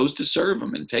goes to serve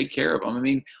them and take care of them. I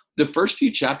mean, the first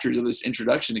few chapters of this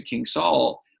introduction to King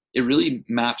Saul, it really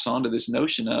maps onto this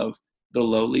notion of the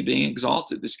lowly being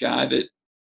exalted, this guy that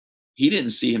he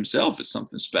didn't see himself as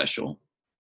something special,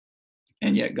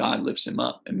 and yet God lifts him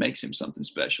up and makes him something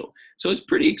special. So it's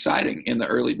pretty exciting in the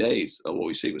early days of what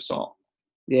we see with Saul.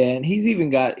 Yeah, and he's even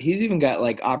got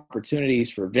like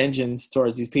opportunities for vengeance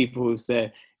towards these people who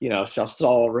said, shall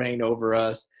Saul reign over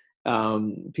us?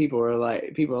 People are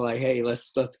like, hey,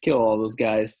 let's kill all those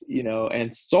guys,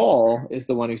 and Saul is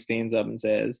the one who stands up and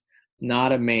says,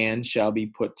 not a man shall be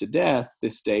put to death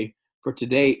this day, for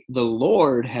today the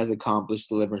Lord has accomplished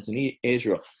deliverance in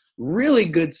Israel. Really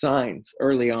good signs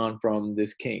early on from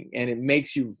this king, and it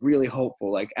makes you really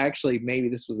hopeful. Like, actually, maybe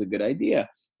this was a good idea.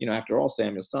 After all,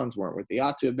 Samuel's sons weren't what they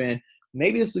ought to have been.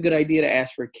 Maybe this is a good idea to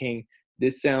ask for a king.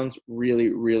 This sounds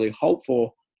really, really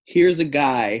hopeful. Here's a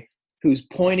guy who's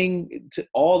pointing to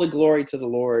all the glory to the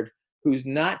Lord, who's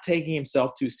not taking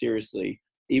himself too seriously,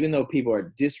 even though people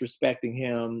are disrespecting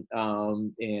him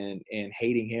and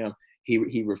hating him.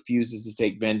 He refuses to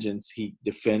take vengeance. He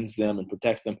defends them and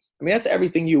protects them. I mean, that's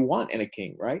everything you want in a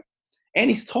king, right? And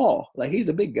he's tall. Like, he's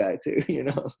a big guy too,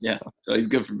 Yeah, so he's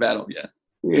good for battle, yeah.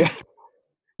 Yeah.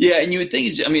 Yeah, and you would think,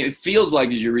 it feels like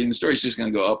as you're reading the story, it's just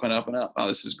going to go up and up and up. Oh,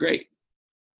 this is great.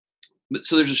 But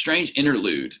so there's a strange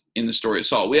interlude in the story of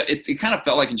Saul. It kind of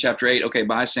felt like in chapter 8, okay,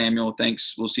 bye, Samuel,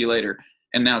 thanks, we'll see you later.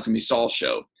 And now it's going to be Saul's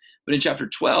show. But in chapter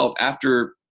 12,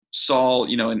 after Saul,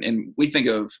 and we think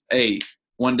of, hey,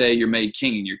 one day you're made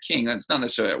king and you're king. That's not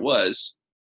necessarily what it was.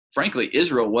 Frankly,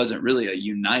 Israel wasn't really a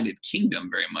united kingdom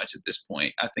very much at this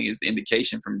point, I think is the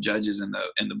indication from Judges in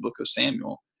the book of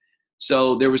Samuel.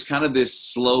 So there was kind of this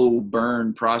slow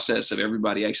burn process of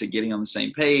everybody actually getting on the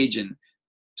same page and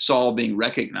Saul being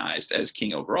recognized as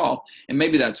king overall. And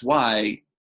maybe that's why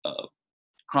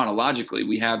chronologically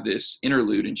we have this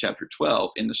interlude in chapter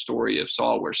 12 in the story of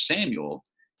Saul where Samuel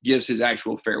gives his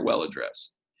actual farewell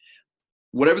address.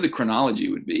 Whatever the chronology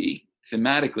would be,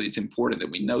 thematically, it's important that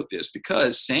we note this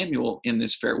because Samuel in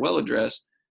this farewell address,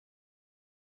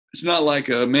 it's not like,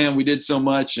 man, we did so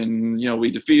much and,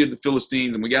 we defeated the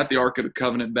Philistines and we got the Ark of the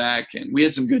Covenant back and we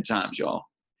had some good times, y'all.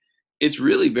 It's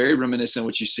really very reminiscent of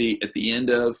what you see at the end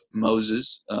of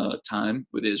Moses' time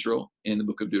with Israel in the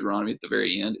book of Deuteronomy at the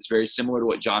very end. It's very similar to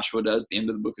what Joshua does at the end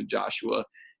of the book of Joshua.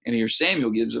 And here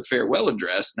Samuel gives a farewell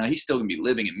address. Now, he's still going to be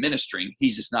living and ministering.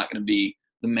 He's just not going to be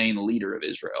the main leader of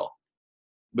Israel.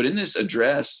 But in this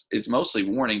address, it's mostly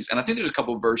warnings. And I think there's a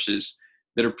couple of verses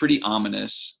that are pretty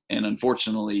ominous and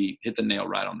unfortunately hit the nail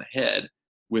right on the head.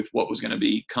 with what was going to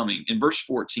be coming. In verse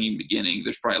 14 beginning,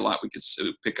 there's probably a lot we could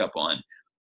pick up on.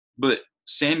 But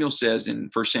Samuel says in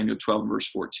 1 Samuel 12 verse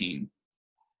 14,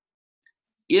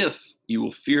 if you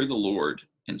will fear the Lord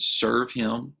and serve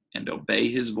him and obey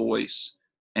his voice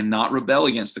and not rebel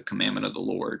against the commandment of the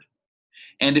Lord,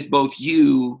 and if both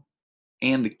you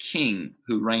and the king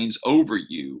who reigns over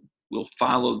you will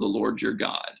follow the Lord your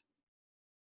God,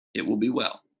 it will be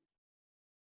well.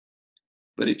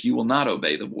 But if you will not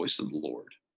obey the voice of the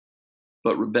Lord,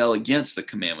 but rebel against the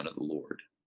commandment of the Lord,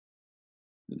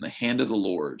 then the hand of the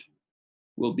Lord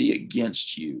will be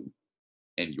against you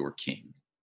and your king.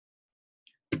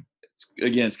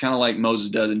 It's kind of like Moses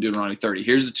does in Deuteronomy 30.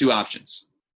 Here's the two options: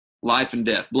 life and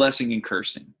death, blessing and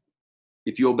cursing.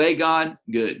 If you obey God,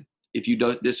 good. If you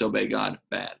disobey God,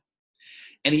 bad.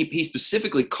 And he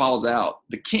specifically calls out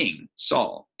the king,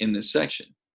 Saul, in this section.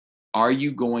 Are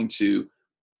you going to,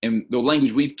 and the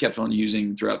language we've kept on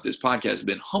using throughout this podcast has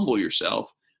been humble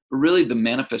yourself, but really the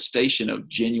manifestation of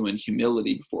genuine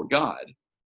humility before God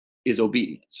is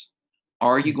obedience.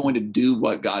 Are you going to do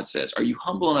what God says? Are you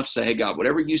humble enough to say, hey, God,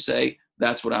 whatever you say,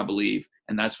 that's what I believe,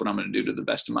 and that's what I'm going to do to the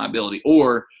best of my ability?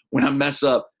 Or when I mess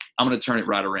up, I'm going to turn it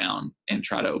right around and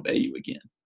try to obey you again?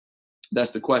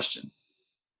 That's the question.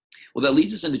 Well, that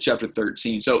leads us into chapter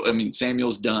 13. So,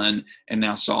 Samuel's done, and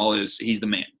now Saul he's the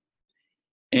man.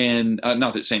 And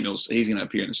not that he's going to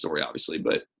appear in the story, obviously,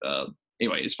 but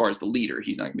anyway, as far as the leader,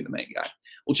 he's not going to be the main guy.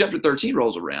 Well, chapter 13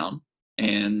 rolls around,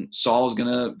 and Saul is going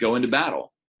to go into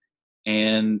battle.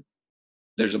 And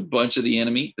there's a bunch of the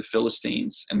enemy, the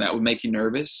Philistines, and that would make you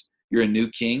nervous. You're a new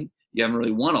king. You haven't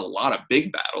really won a lot of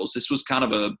big battles. This was kind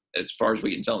of as far as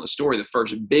we can tell in the story, the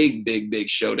first big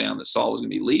showdown that Saul was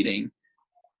going to be leading.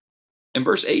 And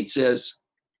verse 8 says,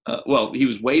 he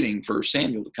was waiting for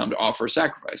Samuel to come to offer a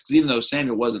sacrifice. Because even though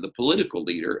Samuel wasn't the political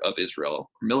leader of Israel,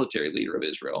 or military leader of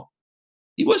Israel,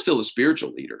 he was still the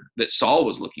spiritual leader that Saul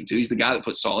was looking to. He's the guy that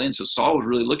put Saul in. So Saul was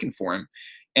really looking for him.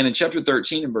 And in chapter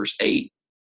 13 and verse 8, it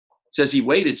says he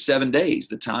waited 7 days,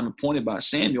 the time appointed by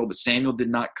Samuel, but Samuel did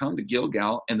not come to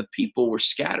Gilgal, and the people were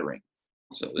scattering.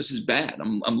 So this is bad.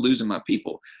 I'm losing my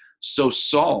people. So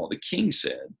Saul, the king,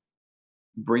 said,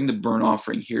 bring the burnt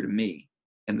offering here to me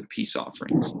and the peace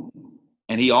offerings.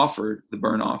 And he offered the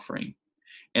burnt offering.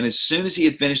 And as soon as he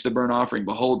had finished the burnt offering,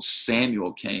 behold,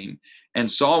 Samuel came. And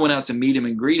Saul went out to meet him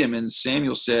and greet him. And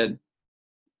Samuel said,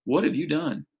 what have you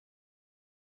done?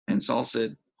 And Saul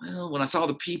said, well, when I saw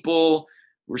the people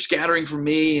were scattering from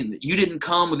me and you didn't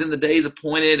come within the days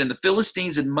appointed and the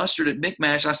Philistines had mustered at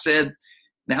Michmash, I said,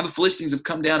 now the Philistines have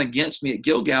come down against me at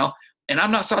Gilgal, and I've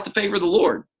not sought the favor of the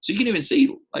Lord. So you can even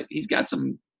see, like, he's got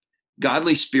some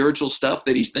godly spiritual stuff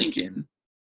that he's thinking.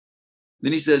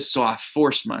 Then he says, so I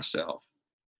forced myself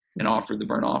and offered the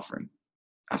burnt offering.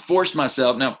 I forced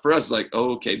myself. Now, for us, like,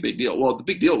 oh, okay, big deal. Well, the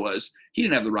big deal was he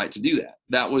didn't have the right to do that.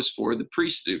 That was for the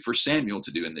priest to do, for Samuel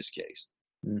to do in this case.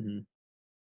 Mm-hmm.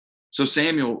 So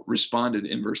Samuel responded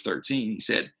in verse 13. He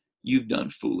said, you've done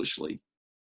foolishly.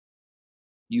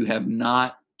 You have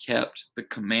not kept the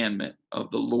commandment of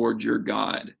the Lord your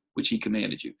God, which he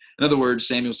commanded you. In other words,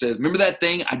 Samuel says, remember that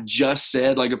thing I just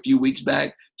said like a few weeks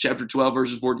back, chapter 12,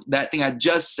 verses 40, that thing I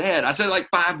just said. I said it like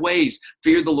 5 ways: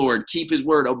 fear the Lord, keep his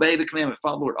word, obey the commandment,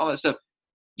 follow the Lord, all that stuff.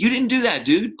 You didn't do that,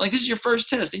 dude. Like, this is your first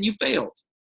test and you failed.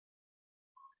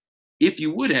 If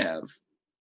you would have,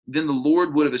 then the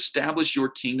Lord would have established your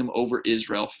kingdom over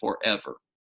Israel forever.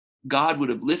 God would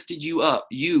have lifted you up.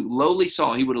 You, lowly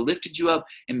Saul, he would have lifted you up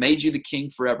and made you the king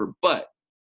forever. But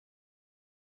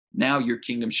now your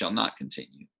kingdom shall not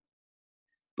continue.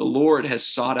 The Lord has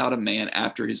sought out a man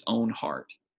after his own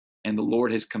heart, and the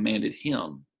Lord has commanded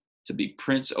him to be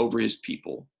prince over his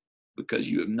people, because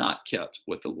you have not kept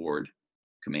what the Lord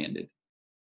commanded.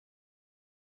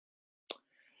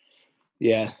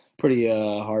 Yeah, pretty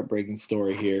heartbreaking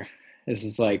story here. This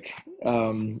is like,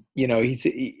 up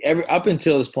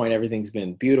until this point, everything's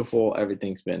been beautiful,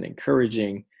 everything's been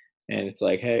encouraging, and it's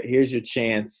like, hey, here's your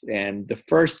chance. And the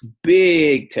first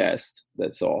big test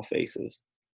that Saul faces,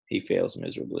 he fails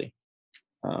miserably.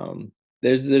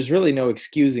 There's really no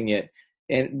excusing it.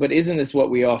 But isn't this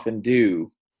what we often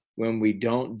do when we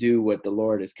don't do what the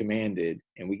Lord has commanded,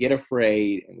 and we get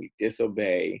afraid and we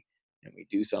disobey and we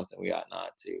do something we ought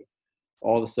not to?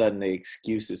 All of a sudden, the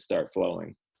excuses start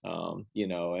flowing.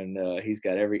 He's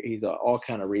all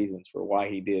kind of reasons for why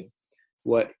he did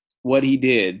what he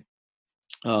did.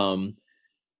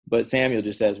 But Samuel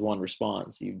just has one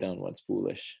response: you've done what's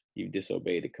foolish. You've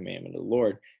disobeyed the commandment of the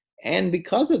Lord. And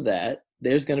because of that,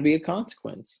 there's going to be a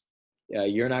consequence.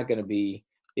 You're not going to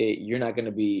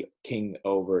be king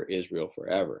over Israel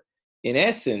forever. In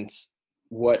essence,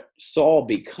 what Saul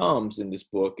becomes in this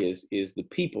book is the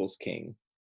people's king,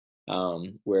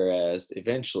 whereas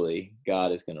eventually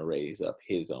God is going to raise up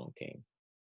his own king.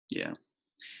 Yeah.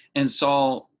 And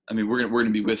Saul, I mean, we're gonna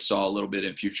be with Saul a little bit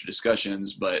in future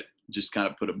discussions, but just kind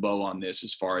of put a bow on this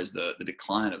as far as the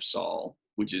decline of Saul,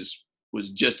 which was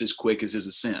just as quick as his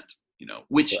ascent,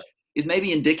 which Right. is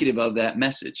maybe indicative of that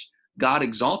message. God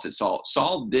exalted Saul.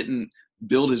 Saul didn't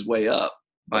build his way up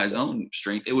by his own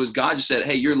strength. It was God just said,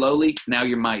 "Hey, you're lowly, now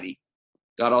you're mighty."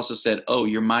 God also said, "Oh,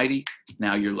 you're mighty,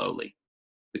 now you're lowly,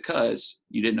 because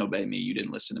you didn't obey me, you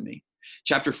didn't listen to me."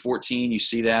 Chapter 14, you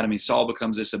see that. I mean, Saul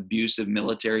becomes this abusive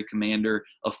military commander,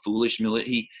 a foolish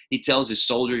military. He tells his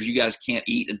soldiers, "You guys can't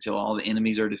eat until all the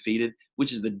enemies are defeated,"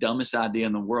 which is the dumbest idea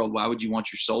in the world. Why would you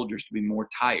want your soldiers to be more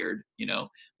tired,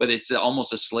 But it's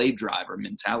almost a slave driver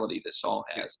mentality that Saul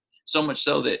has. So much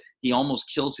so that he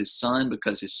almost kills his son,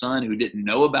 because his son, who didn't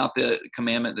know about the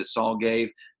commandment that Saul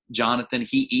gave, Jonathan,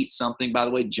 he eats something. By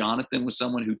the way, Jonathan was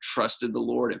someone who trusted the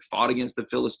Lord and fought against the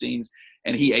Philistines,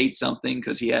 and he ate something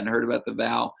because he hadn't heard about the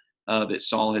vow that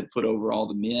Saul had put over all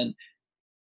the men.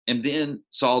 And then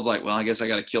Saul's like, "Well, I guess I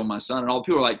got to kill my son." And all the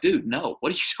people are like, "Dude, no,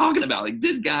 what are you talking about? Like,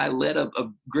 this guy led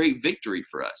a great victory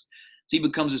for us." So he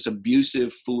becomes this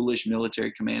abusive, foolish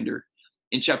military commander.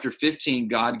 In chapter 15,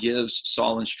 God gives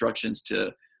Saul instructions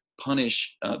to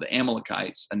punish the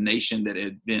Amalekites, a nation that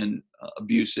had been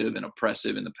abusive and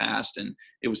oppressive in the past, and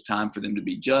it was time for them to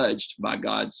be judged by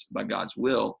God's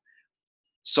will.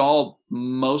 Saul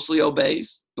mostly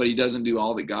obeys, but he doesn't do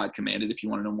all that God commanded. If you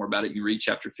want to know more about it, you read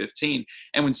chapter 15.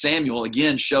 And when Samuel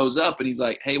again shows up and he's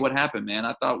like, "Hey, what happened, man?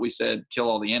 I thought we said kill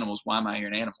all the animals. Why am I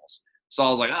hearing animals?"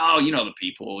 Saul's like, "Oh, the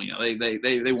people,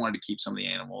 they wanted to keep some of the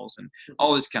animals and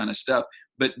all this kind of stuff."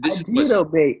 But this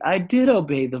I did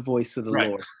obey the voice of the right,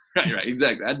 Lord. right,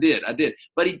 exactly. I did,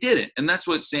 but he didn't, and that's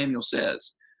what Samuel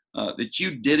says, that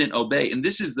you didn't obey. And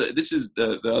this is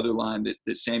the other line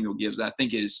that Samuel gives. I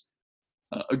think is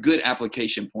a good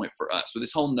application point for us with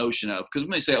this whole notion of, because we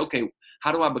may say, okay,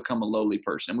 how do I become a lowly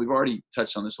person? And we've already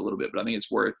touched on this a little bit, but I think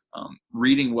it's worth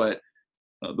reading what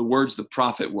the words of the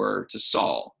prophet were to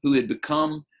Saul, who had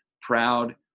become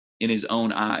proud in his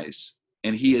own eyes,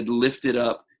 and he had lifted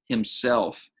up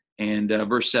himself. And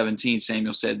verse 17,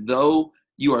 Samuel said, "Though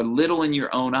you are little in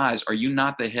your own eyes, are you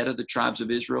not the head of the tribes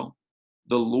of Israel?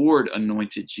 The Lord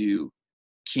anointed you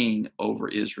king over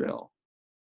Israel."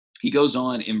 He goes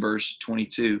on in verse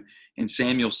 22, and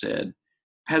Samuel said,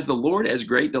 "Has the Lord as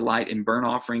great delight in burnt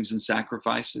offerings and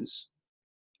sacrifices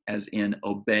as in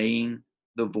obeying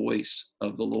the voice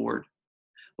of the Lord?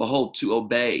 Behold, to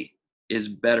obey is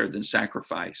better than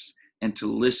sacrifice, and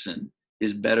to listen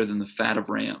is better than the fat of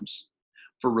rams.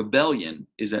 For rebellion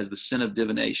is as the sin of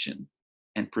divination,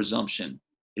 and presumption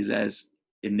is as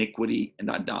iniquity and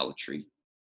idolatry.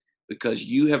 Because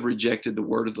you have rejected the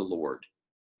word of the Lord,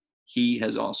 he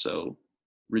has also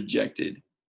rejected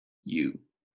you."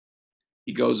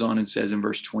 He goes on and says in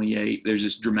verse 28, there's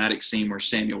this dramatic scene where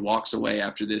Samuel walks away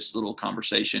after this little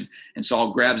conversation, and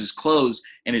Saul grabs his clothes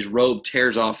and his robe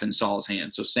tears off in Saul's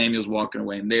hands. So Samuel's walking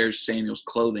away, and there's Samuel's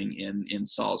clothing in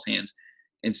Saul's hands.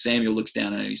 And Samuel looks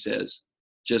down at it and he says,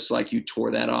 "Just like you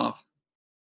tore that off,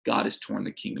 God has torn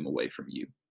the kingdom away from you,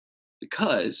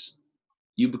 because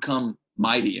you become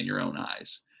mighty in your own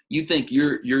eyes. You think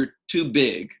you're too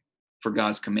big for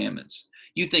God's commandments.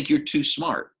 You think you're too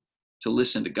smart to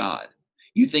listen to God.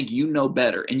 You think you know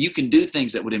better, and you can do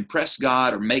things that would impress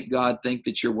God or make God think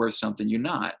that you're worth something. You're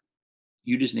not.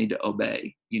 You just need to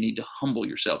obey. You need to humble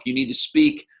yourself. You need to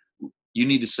speak. You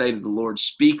need to say to the Lord,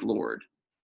 'Speak, Lord,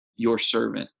 your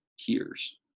servant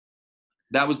hears.'"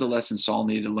 That was the lesson Saul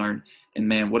needed to learn. And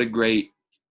man, what a grave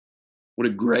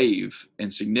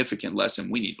and significant lesson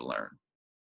we need to learn.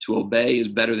 To obey is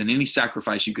better than any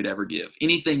sacrifice you could ever give,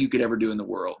 anything you could ever do in the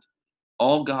world.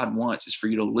 All God wants is for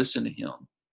you to listen to him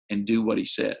and do what he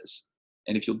says.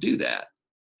 And if you'll do that,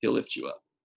 he'll lift you up.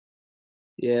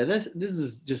 Yeah, this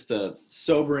is just a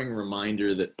sobering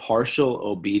reminder that partial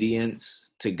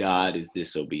obedience to God is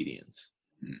disobedience.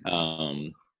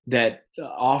 That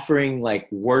offering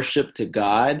like worship to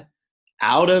God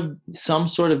out of some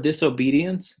sort of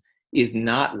disobedience is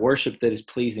not worship that is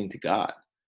pleasing to God.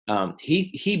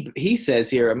 He says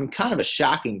here, I mean, kind of a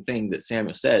shocking thing that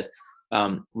Samuel says,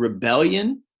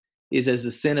 rebellion is as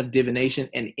the sin of divination,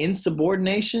 and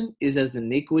insubordination is as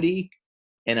iniquity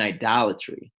and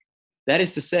idolatry. That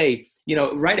is to say,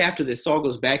 right after this, Saul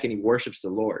goes back and he worships the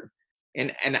Lord.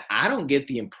 And I don't get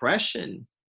the impression,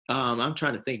 I'm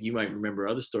trying to think, you might remember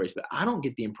other stories, but I don't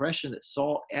get the impression that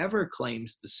Saul ever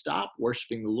claims to stop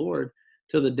worshiping the Lord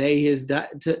till the day of his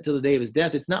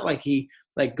death. It's not like he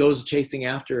goes chasing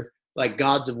after like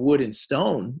gods of wood and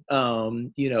stone.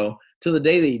 Till the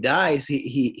day that he dies,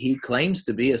 he claims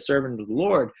to be a servant of the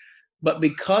Lord. But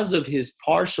because of his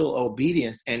partial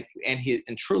obedience and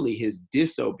truly his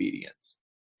disobedience,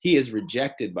 he is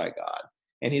rejected by God,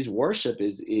 and his worship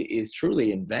is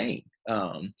truly in vain.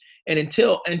 And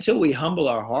until we humble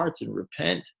our hearts and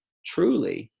repent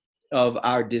truly of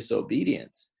our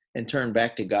disobedience and turn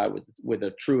back to God with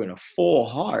a true and a full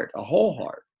heart, a whole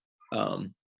heart,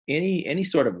 any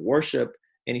sort of worship,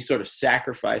 any sort of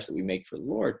sacrifice that we make for the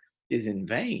Lord is in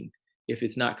vain if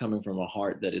it's not coming from a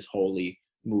heart that is wholly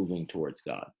moving towards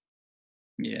God.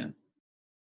 Yeah.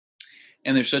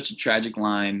 And there's such a tragic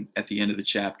line at the end of the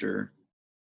chapter.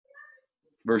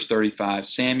 Verse 35,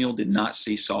 Samuel did not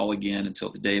see Saul again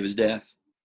until the day of his death.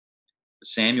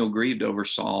 Samuel grieved over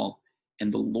Saul,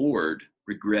 and the Lord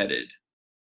regretted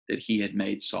that he had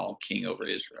made Saul king over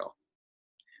Israel.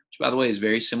 Which, by the way, is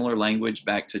very similar language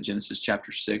back to Genesis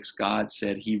chapter 6. God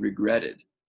said he regretted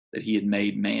that he had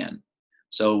made man.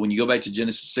 So when you go back to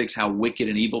Genesis 6, how wicked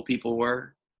and evil people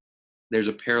were, there's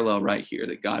a parallel right here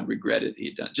that God regretted he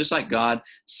had done. Just like God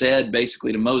said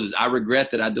basically to Moses, I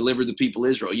regret that I delivered the people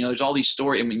Israel. There's all these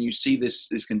stories. I mean, you see this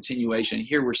continuation.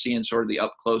 Here we're seeing sort of the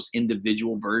up-close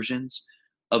individual versions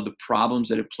of the problems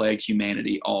that have plagued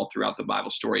humanity all throughout the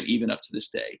Bible story, and even up to this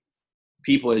day.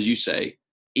 People, as you say,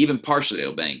 even partially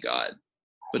obeying God,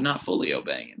 but not fully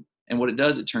obeying him. And what it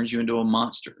does, it turns you into a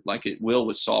monster, like it will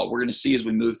with Saul. We're going to see as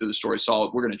we move through the story of Saul,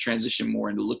 we're going to transition more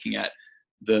into looking at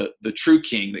the true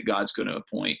king that God's going to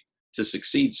appoint to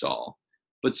succeed Saul.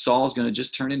 But Saul's going to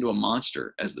just turn into a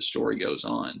monster as the story goes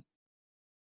on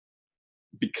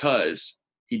because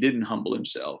he didn't humble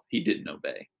himself. He didn't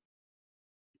obey.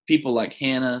 People like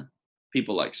Hannah,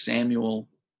 people like Samuel,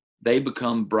 they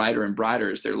become brighter and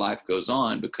brighter as their life goes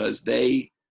on because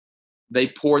they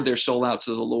poured their soul out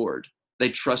to the Lord. They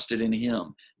trusted in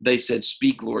him. They said,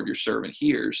 speak, Lord, your servant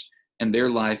hears. And their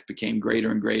life became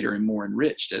greater and greater and more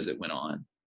enriched as it went on.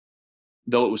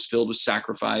 Though it was filled with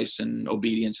sacrifice and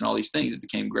obedience and all these things, it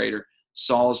became greater.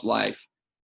 Saul's life,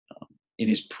 in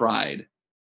his pride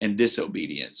and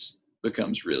disobedience,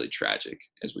 becomes really tragic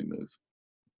as we move.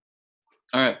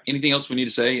 All right. Anything else we need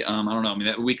to say? I don't know. I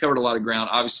mean, we covered a lot of ground.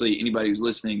 Obviously, anybody who's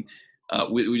listening,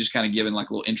 we just kind of given like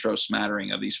a little intro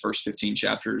smattering of these first 15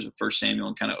 chapters of 1 Samuel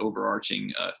and kind of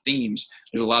overarching themes.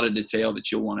 There's a lot of detail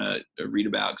that you'll want to read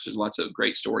about because there's lots of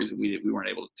great stories that we weren't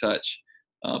able to touch.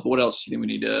 But what else do you think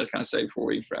we need to kind of say before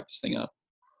we wrap this thing up?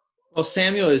 Well,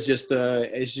 Samuel is just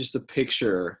a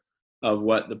picture of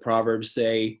what the Proverbs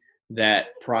say, that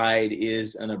pride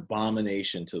is an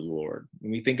abomination to the Lord. When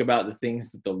we think about the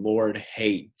things that the Lord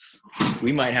hates,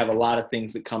 we might have a lot of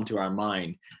things that come to our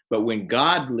mind. But when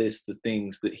God lists the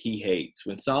things that he hates,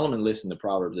 when Solomon lists in the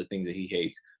Proverbs the things that he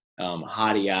hates,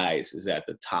 haughty eyes is at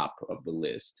the top of the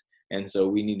list. And so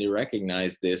we need to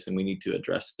recognize this, and we need to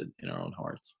address it in our own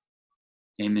hearts.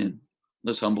 Amen.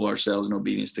 Let's humble ourselves in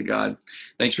obedience to God.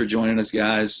 Thanks for joining us,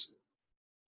 guys.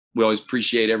 We always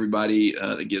appreciate everybody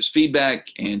that gives feedback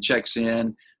and checks in.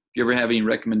 If you ever have any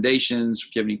recommendations,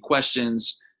 if you have any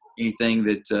questions, anything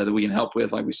that we can help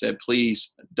with, like we said,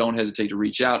 please don't hesitate to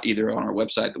reach out either on our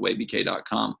website,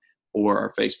 thewaybk.com, or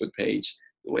our Facebook page,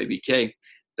 The Way BK.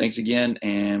 Thanks again,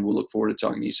 and we'll look forward to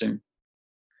talking to you soon.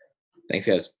 Thanks,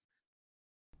 guys.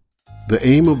 The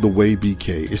aim of The Way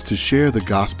BK is to share the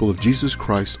gospel of Jesus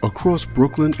Christ across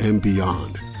Brooklyn and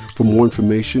beyond. For more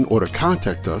information or to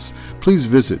contact us, please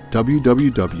visit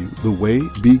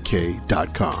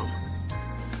www.thewaybk.com.